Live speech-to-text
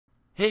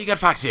Hey,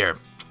 GutFoxx here.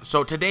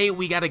 So today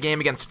we got a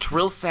game against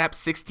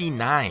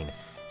Trillsap69.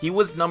 He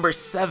was number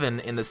 7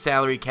 in the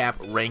salary cap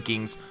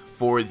rankings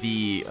for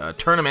the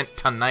tournament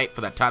tonight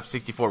for that top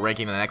 64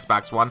 ranking on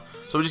Xbox One.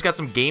 So we just got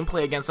some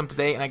gameplay against him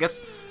today, and I guess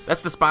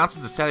that's the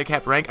sponsors of Salary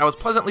Cap Rank. I was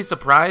pleasantly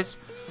surprised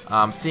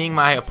seeing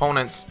my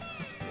opponents.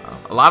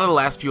 A lot of the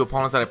last few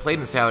opponents that I played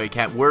in Salary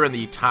Cap were in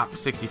the top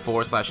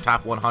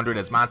 64/top 100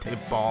 as Monte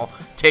Ball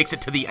takes it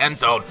to the end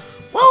zone.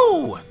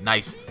 Woo!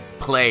 Nice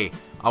play,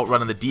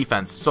 outrunning the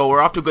defense. So we're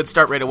off to a good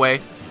start right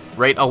away.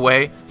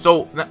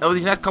 So over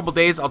these next couple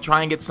days, I'll try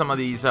and get some of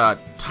these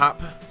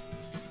top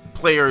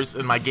players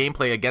in my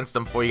gameplay against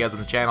them for you guys on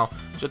the channel,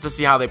 just to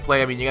see how they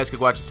play. I mean, you guys could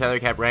watch the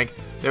Salary Cap Rank.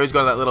 They always go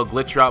to that little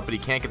glitch route, but he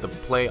can't get the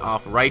play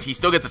off right. He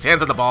still gets his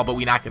hands on the ball, but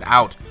we knocked it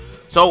out.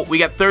 So we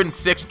got 3rd and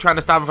 6, trying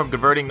to stop him from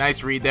converting.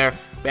 Nice read there.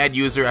 Bad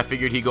user. I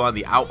figured he'd go on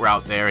the out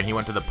route there, and he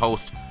went to the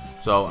post.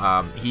 So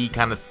he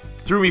kind of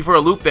threw me for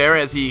a loop there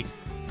as he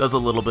does a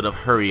little bit of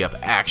hurry-up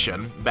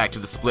action. Back to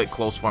the split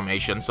close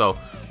formation. So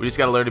we just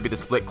got to learn to be the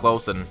split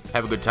close and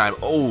have a good time.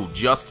 Oh,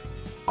 just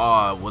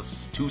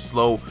was too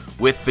slow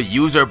with the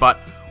user, but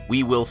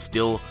we will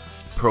still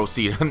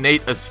proceed.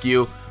 Nate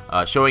Askew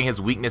showing his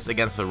weakness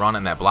against the run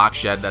in that block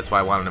shed. That's why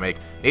I wanted to make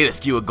Nate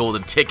Askew a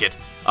golden ticket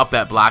up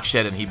that block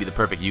shed, and he'd be the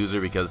perfect user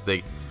because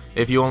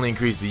if you only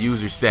increase the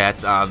user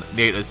stats on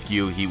Nate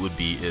Askew, he would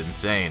be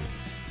insane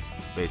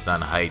based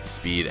on height,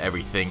 speed,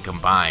 everything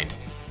combined.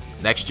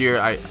 Next year,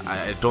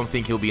 I don't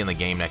think he'll be in the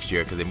game next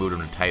year because they moved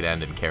him to tight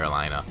end in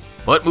Carolina.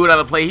 But moving on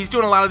the play, he's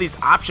doing a lot of these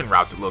option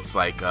routes, it looks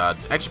like.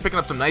 Actually picking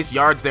up some nice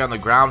yards there on the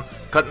ground,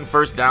 cutting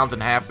first downs in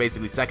half,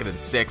 basically 2nd and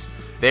 6.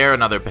 There,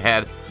 another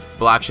bad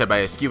block shed by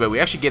Askew, but we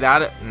actually get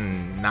out it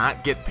and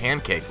not get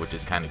pancaked, which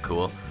is kind of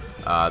cool.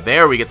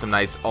 There we get some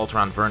nice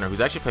Ultron Werner,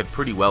 who's actually played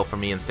pretty well for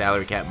me in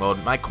salary cap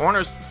mode. My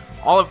corners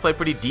all have played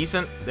pretty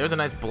decent. There's a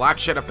nice block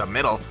shed up the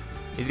middle.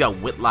 He's got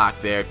Whitlock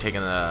there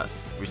taking the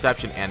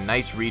reception, and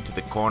nice read to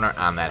the corner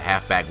on that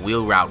halfback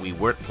wheel route. We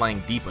weren't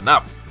playing deep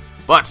enough,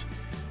 but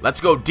let's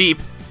go deep.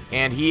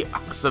 And he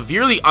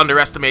severely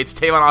underestimates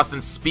Tavon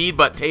Austin's speed,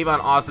 but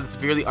Tavon Austin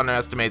severely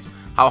underestimates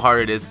how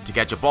hard it is to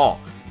catch a ball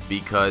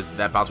because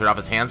that bounced right off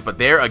his hands. But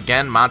there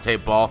again, Monte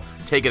Ball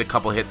taking a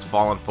couple hits,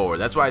 falling forward.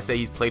 That's why I say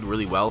he's played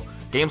really well.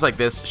 Games like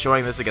this,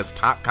 showing this against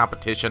top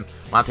competition,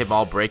 Monte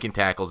Ball breaking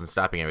tackles and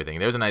stopping everything.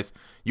 There's a nice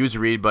user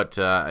read, but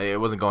it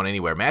wasn't going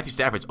anywhere. Matthew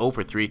Stafford's 0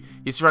 for 3.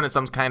 He's running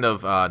some kind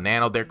of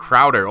nano there.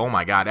 Crowder, oh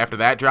my god. After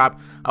that drop,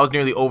 I was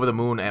nearly over the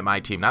moon at my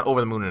team. Not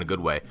over the moon in a good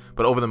way,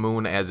 but over the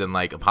moon as in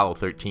like Apollo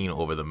 13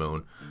 over the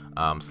moon.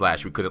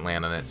 Slash, we couldn't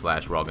land on it,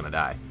 slash, we're all going to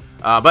die.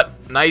 But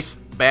nice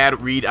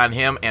bad read on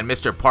him, and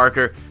Mr.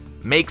 Parker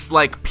makes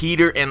like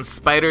Peter and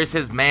spiders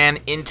his man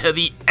into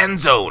the end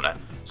zone.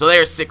 So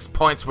there's 6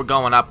 points. We're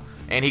going up.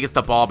 And he gets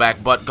the ball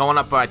back, but going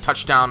up by a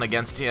touchdown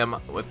against him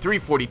with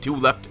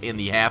 3:42 left in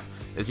the half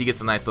as he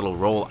gets a nice little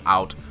roll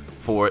out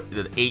for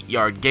the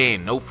 8-yard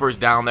gain. No first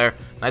down there.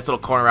 Nice little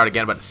corner route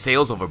again, but it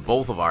sails over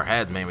both of our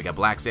heads, man. We got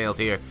black sails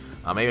here.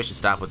 Maybe I should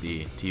stop with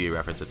the TV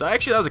references. Oh,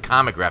 actually, that was a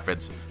comic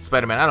reference.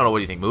 Spider-Man, I don't know, what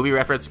do you think? Movie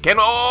reference?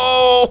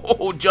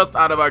 Just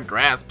out of our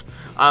grasp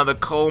on the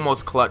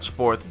almost clutch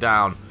 4th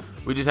down.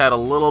 We just had a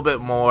little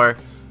bit more.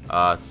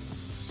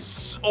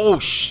 Nikes.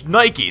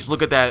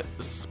 Look at that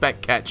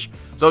spec catch.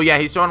 So yeah,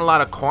 he's throwing a lot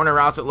of corner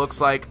routes, it looks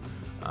like.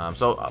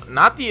 So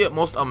not the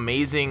most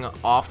amazing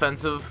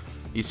offensive.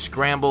 He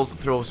scrambles,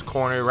 throws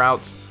corner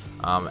routes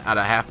at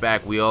a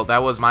halfback wheel.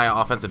 That was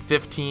my offense in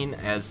 15,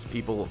 as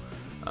people,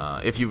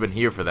 if you've been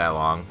here for that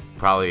long,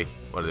 probably,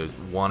 there's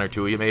 1 or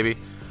 2 of you maybe.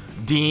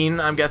 Dean,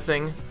 I'm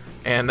guessing,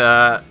 and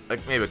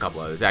maybe a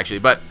couple others actually.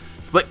 But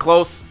split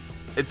close,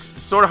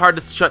 it's sort of hard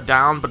to shut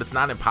down, but it's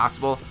not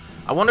impossible.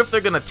 I wonder if they're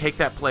going to take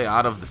that play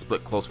out of the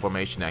split close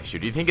formation next year.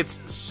 Do you think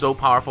it's so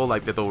powerful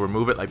like that they'll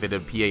remove it like they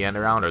did PA end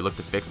around, or look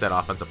to fix that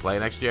offensive play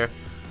next year?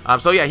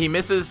 So yeah, he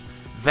misses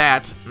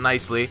that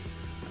nicely,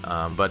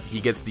 but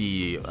he gets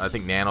the, I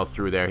think, nano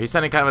through there. He's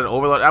sending kind of an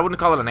overload. I wouldn't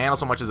call it a nano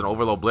so much as an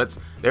overload blitz.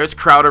 There's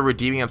Crowder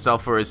redeeming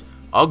himself for his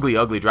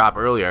ugly drop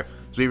earlier.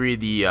 So we read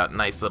the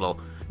nice little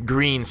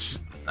green,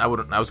 I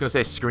was going to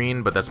say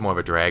screen, but that's more of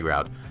a drag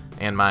route.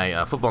 And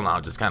my football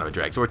knowledge is kind of a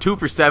drag. So we're 2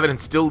 for 7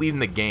 and still leading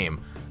the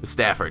game.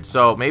 Stafford.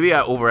 So maybe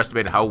I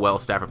overestimated how well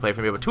Stafford played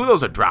for me, but 2 of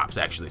those are drops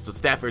actually. So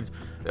Stafford's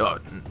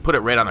put it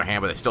right on their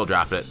hand, but they still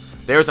dropped it.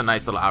 There's a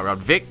nice little out route.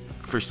 Vic,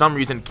 for some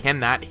reason,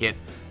 cannot hit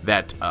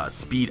that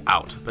speed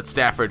out, but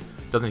Stafford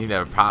doesn't seem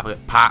to have a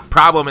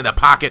problem in the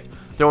pocket.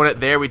 Throwing it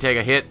there, we take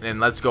a hit,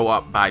 and let's go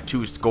up by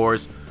 2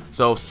 scores.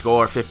 So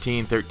score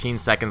 13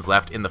 seconds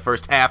left in the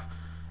first half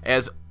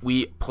as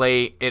we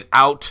play it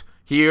out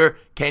here.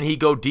 Can he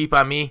go deep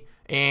on me?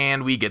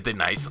 And we get the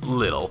nice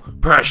little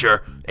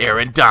pressure.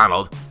 Aaron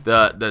Donald,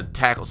 the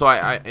tackle. So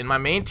in my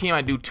main team,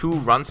 I do 2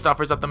 run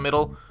stuffers up the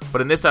middle.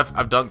 But in this,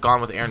 I've gone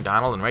with Aaron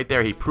Donald. And right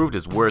there, he proved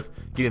his worth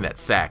getting that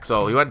sack.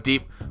 So he went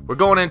deep. We're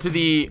going into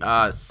the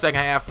second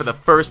half for the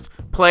first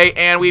play.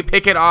 And we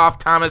pick it off.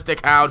 Thomas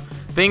DeCowd.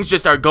 Things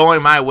just are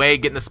going my way.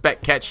 Getting the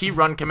spec catch. He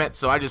run commits.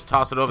 So I just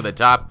toss it over the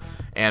top.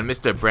 And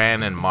Mr.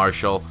 Brandon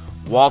Marshall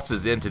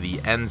waltzes into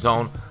the end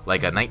zone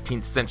like a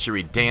 19th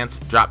century dance,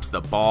 drops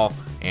the ball,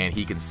 and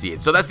he can see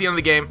it. So that's the end of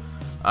the game.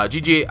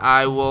 GG,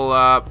 I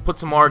will put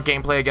some more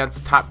gameplay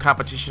against top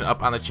competition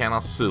up on the channel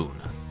soon.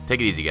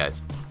 Take it easy,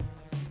 guys.